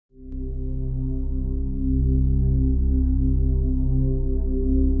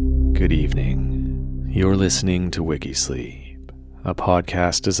Good evening. You're listening to Wikisleep, a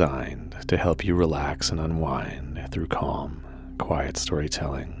podcast designed to help you relax and unwind through calm, quiet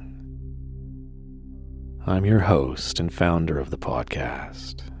storytelling. I'm your host and founder of the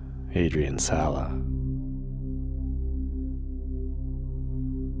podcast, Adrian Sala.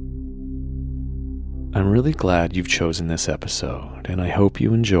 I'm really glad you've chosen this episode, and I hope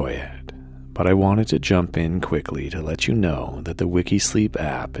you enjoy it, but I wanted to jump in quickly to let you know that the Wikisleep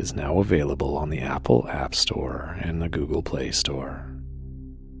app is now available on the Apple App Store and the Google Play Store.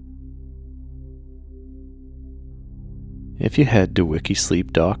 If you head to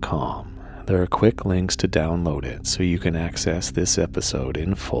wikisleep.com, there are quick links to download it so you can access this episode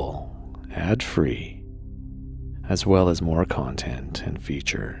in full, ad-free, as well as more content and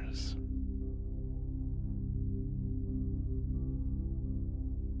features.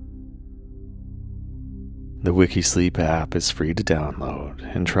 The Wikisleep app is free to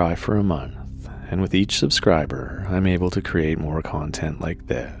download and try for a month, and with each subscriber, I'm able to create more content like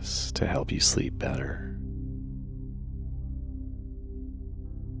this to help you sleep better.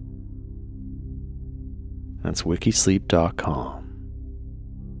 That's wikisleep.com.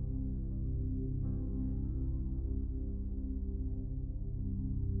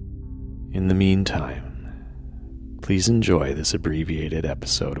 In the meantime, please enjoy this abbreviated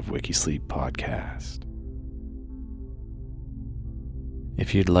episode of Wikisleep Podcast.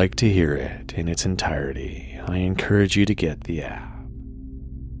 If you'd like to hear it in its entirety, I encourage you to get the app.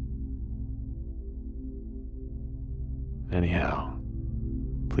 Anyhow,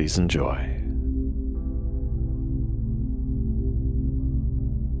 please enjoy.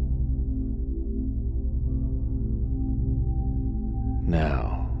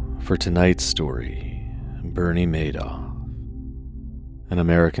 Now, for tonight's story, Bernie Madoff, an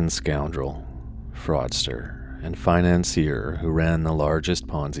American scoundrel, fraudster, and financier who ran the largest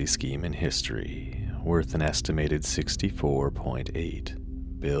Ponzi scheme in history, worth an estimated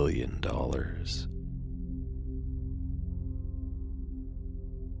 $64.8 billion.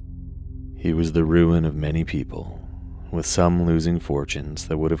 He was the ruin of many people, with some losing fortunes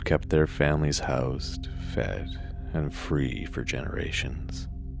that would have kept their families housed, fed, and free for generations.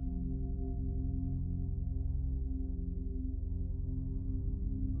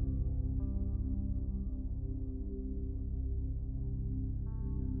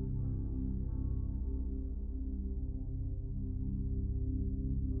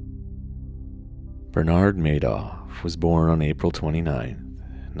 Bernard Madoff was born on April 29,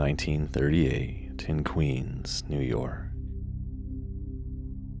 1938, in Queens, New York.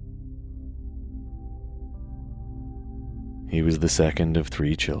 He was the second of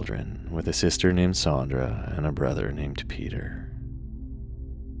three children, with a sister named Sandra and a brother named Peter.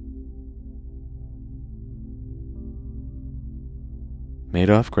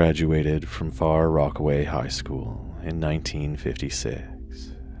 Madoff graduated from Far Rockaway High School in 1956.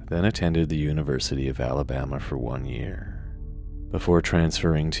 Then attended the University of Alabama for 1 year, before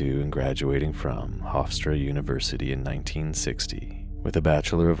transferring to and graduating from Hofstra University in 1960 with a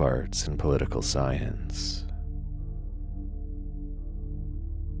Bachelor of Arts in Political Science.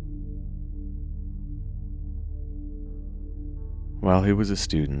 While he was a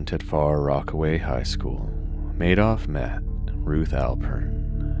student at Far Rockaway High School, Madoff met Ruth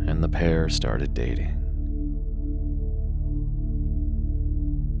Alpern, and the pair started dating.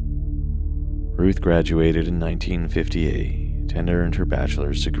 Ruth graduated in 1958 and earned her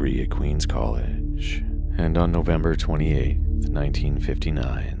bachelor's degree at Queens College, and on November 28,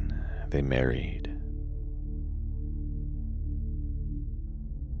 1959, they married.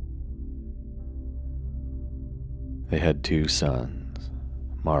 They had two sons,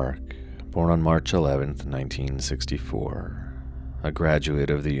 Mark, born on March 11, 1964, a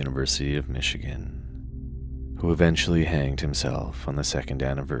graduate of the University of Michigan, who eventually hanged himself on the second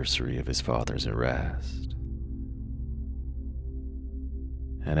anniversary of his father's arrest.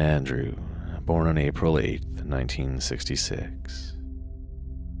 And Andrew, born on April 8, 1966,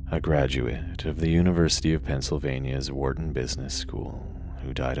 a graduate of the University of Pennsylvania's Wharton Business School,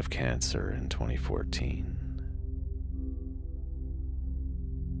 who died of cancer in 2014.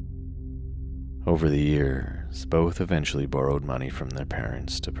 Over the years, both eventually borrowed money from their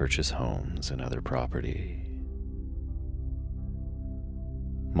parents to purchase homes and other property.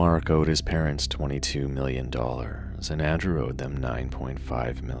 Mark owed his parents $22 million, and Andrew owed them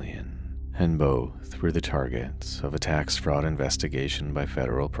 $9.5 million, and both were the targets of a tax fraud investigation by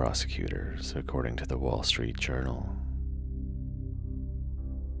federal prosecutors, according to the Wall Street Journal.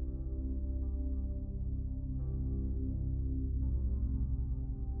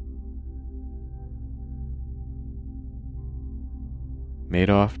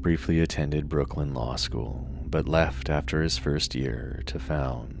 Madoff briefly attended Brooklyn Law School, but left after his first year to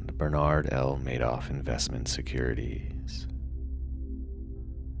found Bernard L. Madoff Investment Securities.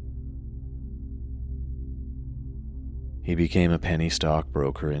 He became a penny stock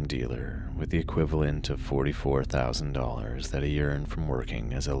broker and dealer with the equivalent of $44,000 that he earned from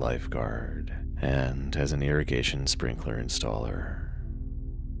working as a lifeguard and as an irrigation sprinkler installer.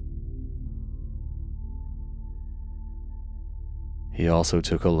 He also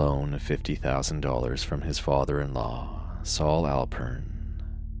took a loan of $50,000 from his father-in-law, Saul Alpern,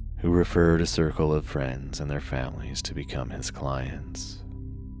 who referred a circle of friends and their families to become his clients.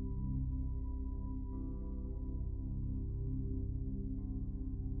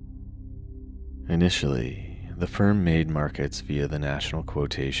 Initially, the firm made markets via the National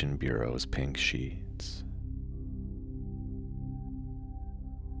Quotation Bureau's pink sheets.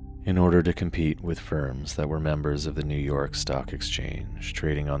 In order to compete with firms that were members of the New York Stock Exchange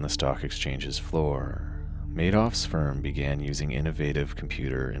trading on the stock exchange's floor, Madoff's firm began using innovative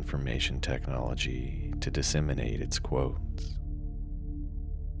computer information technology to disseminate its quotes.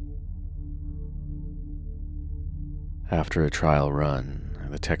 After a trial run,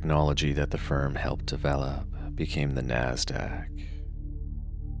 the technology that the firm helped develop became the NASDAQ.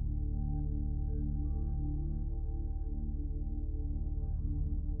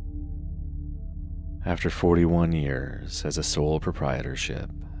 After 41 years as a sole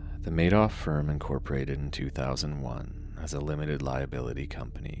proprietorship, the Madoff firm incorporated in 2001 as a limited liability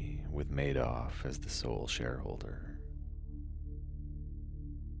company with Madoff as the sole shareholder.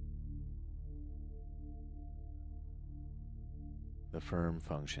 The firm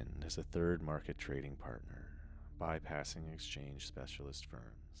functioned as a third market trading partner, bypassing exchange specialist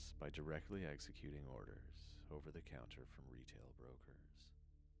firms by directly executing orders over the counter from retail brokers.